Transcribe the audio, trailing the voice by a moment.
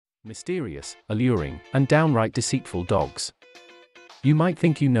Mysterious, alluring, and downright deceitful dogs. You might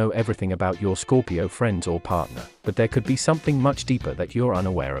think you know everything about your Scorpio friends or partner, but there could be something much deeper that you're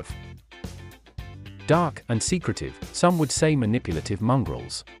unaware of. Dark and secretive, some would say manipulative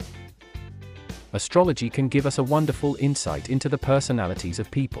mongrels. Astrology can give us a wonderful insight into the personalities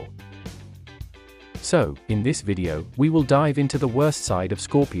of people. So, in this video, we will dive into the worst side of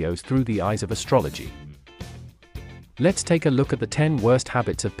Scorpios through the eyes of astrology. Let's take a look at the 10 worst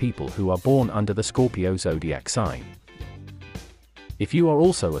habits of people who are born under the Scorpio Zodiac sign. If you are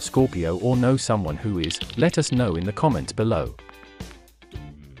also a Scorpio or know someone who is, let us know in the comments below.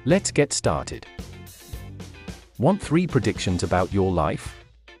 Let's get started. Want 3 predictions about your life?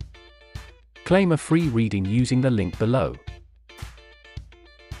 Claim a free reading using the link below.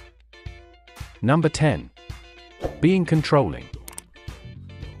 Number 10. Being controlling.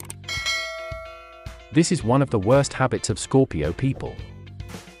 This is one of the worst habits of Scorpio people.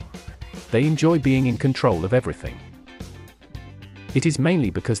 They enjoy being in control of everything. It is mainly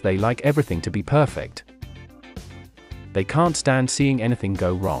because they like everything to be perfect. They can't stand seeing anything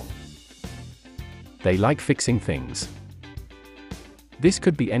go wrong. They like fixing things. This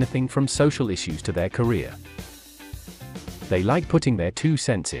could be anything from social issues to their career. They like putting their 2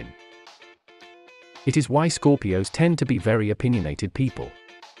 cents in. It is why Scorpios tend to be very opinionated people.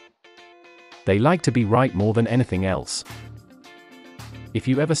 They like to be right more than anything else. If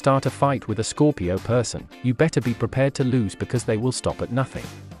you ever start a fight with a Scorpio person, you better be prepared to lose because they will stop at nothing.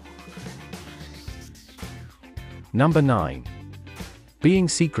 Number 9. Being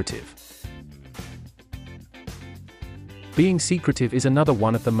secretive. Being secretive is another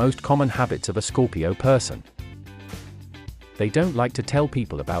one of the most common habits of a Scorpio person. They don't like to tell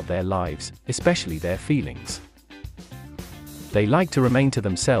people about their lives, especially their feelings. They like to remain to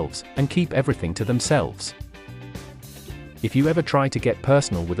themselves, and keep everything to themselves. If you ever try to get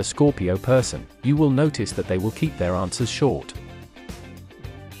personal with a Scorpio person, you will notice that they will keep their answers short.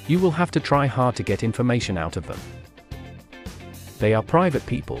 You will have to try hard to get information out of them. They are private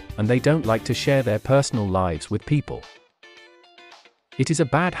people, and they don't like to share their personal lives with people. It is a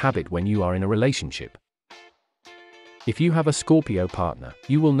bad habit when you are in a relationship. If you have a Scorpio partner,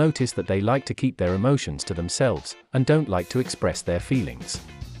 you will notice that they like to keep their emotions to themselves, and don't like to express their feelings.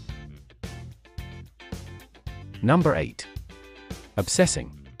 Number 8.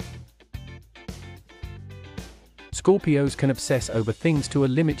 Obsessing. Scorpios can obsess over things to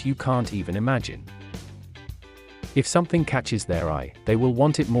a limit you can't even imagine. If something catches their eye, they will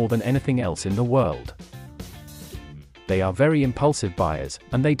want it more than anything else in the world. They are very impulsive buyers,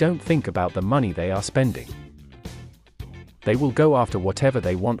 and they don't think about the money they are spending. They will go after whatever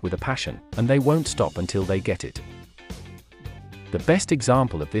they want with a passion, and they won't stop until they get it. The best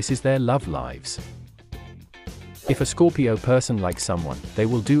example of this is their love lives. If a Scorpio person likes someone, they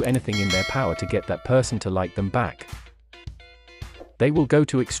will do anything in their power to get that person to like them back. They will go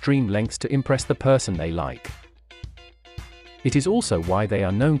to extreme lengths to impress the person they like. It is also why they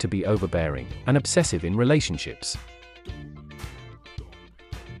are known to be overbearing and obsessive in relationships.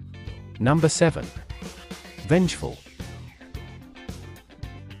 Number 7. Vengeful.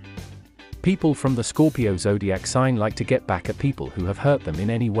 People from the Scorpio Zodiac sign like to get back at people who have hurt them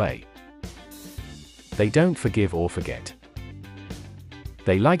in any way. They don't forgive or forget.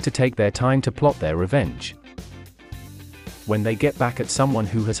 They like to take their time to plot their revenge. When they get back at someone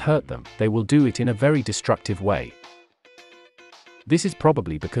who has hurt them, they will do it in a very destructive way. This is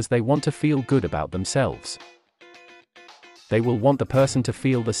probably because they want to feel good about themselves. They will want the person to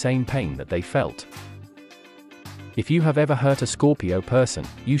feel the same pain that they felt. If you have ever hurt a Scorpio person,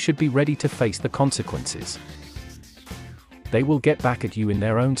 you should be ready to face the consequences. They will get back at you in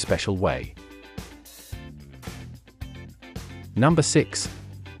their own special way. Number 6.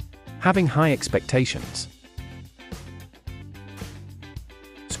 Having high expectations.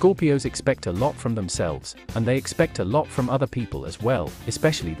 Scorpios expect a lot from themselves, and they expect a lot from other people as well,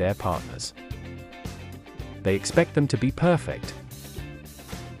 especially their partners. They expect them to be perfect.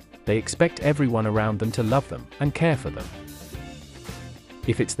 They expect everyone around them to love them and care for them.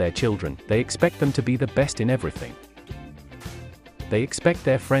 If it's their children, they expect them to be the best in everything. They expect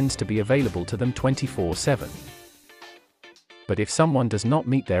their friends to be available to them 24/7. But if someone does not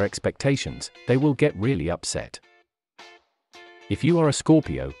meet their expectations, they will get really upset. If you are a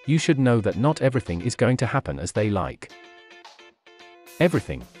Scorpio, you should know that not everything is going to happen as they like.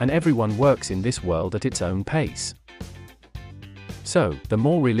 Everything and everyone works in this world at its own pace. So, the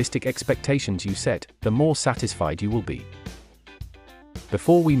more realistic expectations you set, the more satisfied you will be.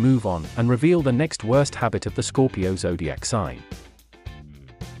 Before we move on and reveal the next worst habit of the Scorpio Zodiac sign,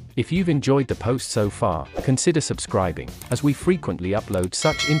 If you've enjoyed the post so far, consider subscribing, as we frequently upload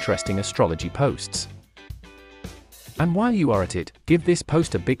such interesting astrology posts. And while you are at it, give this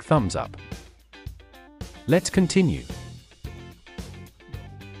post a big thumbs up. Let's continue.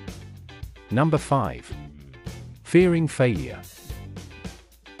 Number 5. Fearing failure.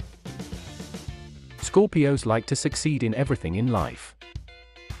 Scorpios like to succeed in everything in life.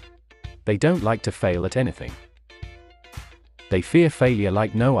 They don't like to fail at anything. They fear failure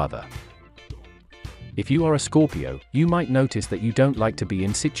like no other. If you are a Scorpio, you might notice that you don't like to be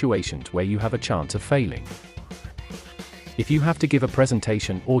in situations where you have a chance of failing. If you have to give a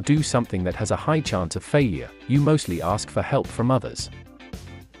presentation or do something that has a high chance of failure, you mostly ask for help from others.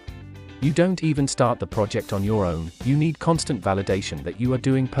 You don't even start the project on your own, you need constant validation that you are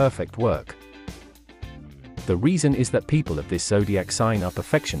doing perfect work. The reason is that people of this zodiac sign are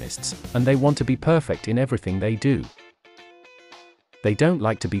perfectionists, and they want to be perfect in everything they do. They don't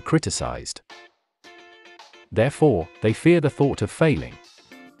like to be criticized. Therefore, they fear the thought of failing.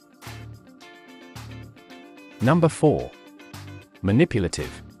 Number 4.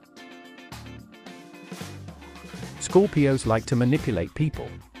 Manipulative. Scorpios like to manipulate people.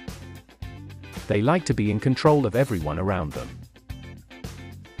 They like to be in control of everyone around them.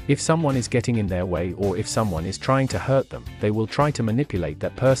 If someone is getting in their way or if someone is trying to hurt them, they will try to manipulate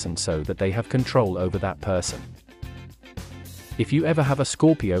that person so that they have control over that person. If you ever have a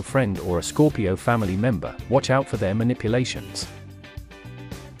Scorpio friend or a Scorpio family member, watch out for their manipulations.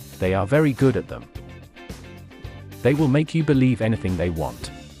 They are very good at them. They will make you believe anything they want.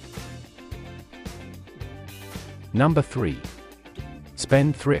 Number 3.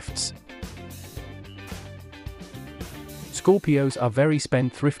 Spendthrifts. Scorpios are very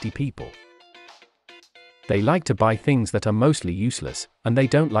spendthrifty people. They like to buy things that are mostly useless, and they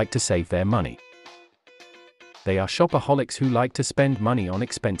don't like to save their money. They are shopaholics who like to spend money on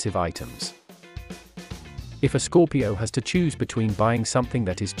expensive items. If a Scorpio has to choose between buying something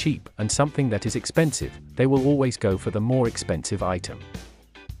that is cheap and something that is expensive, they will always go for the more expensive item.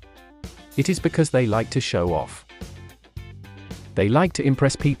 It is because they like to show off. They like to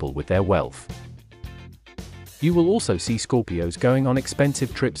impress people with their wealth. You will also see Scorpios going on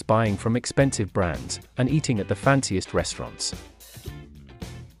expensive trips, buying from expensive brands, and eating at the fanciest restaurants.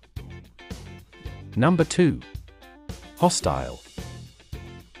 Number 2. Hostile.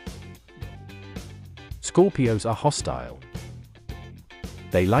 Scorpios are hostile.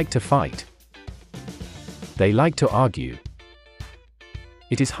 They like to fight. They like to argue.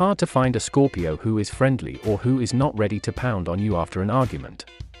 It is hard to find a Scorpio who is friendly or who is not ready to pound on you after an argument.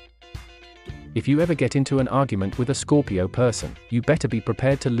 If you ever get into an argument with a Scorpio person, you better be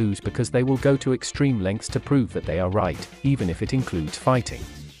prepared to lose, because they will go to extreme lengths to prove that they are right, even if it includes fighting.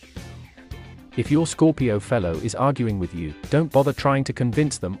 If your Scorpio fellow is arguing with you, don't bother trying to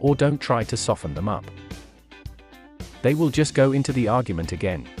convince them or don't try to soften them up. They will just go into the argument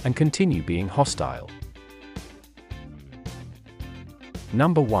again, and continue being hostile.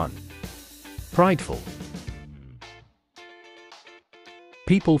 Number 1. Prideful.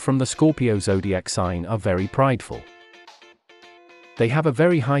 People from the Scorpio zodiac sign are very prideful. They have a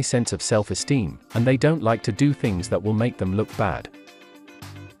very high sense of self-esteem, and they don't like to do things that will make them look bad.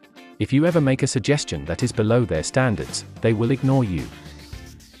 If you ever make a suggestion that is below their standards, they will ignore you.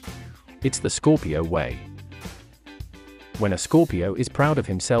 It's the Scorpio way. When a Scorpio is proud of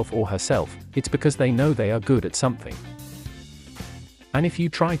himself or herself, it's because they know they are good at something. And if you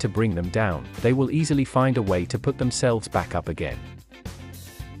try to bring them down, they will easily find a way to put themselves back up again.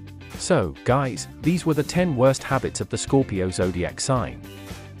 So, guys, these were the 10 worst habits of the Scorpio zodiac sign.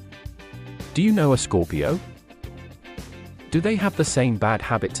 Do you know a Scorpio? Do they have the same bad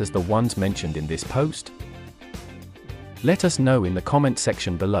habits as the ones mentioned in this post? Let us know in the comment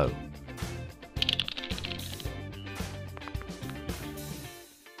section below.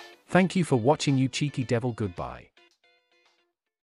 Thank you for watching, you cheeky devil. Goodbye.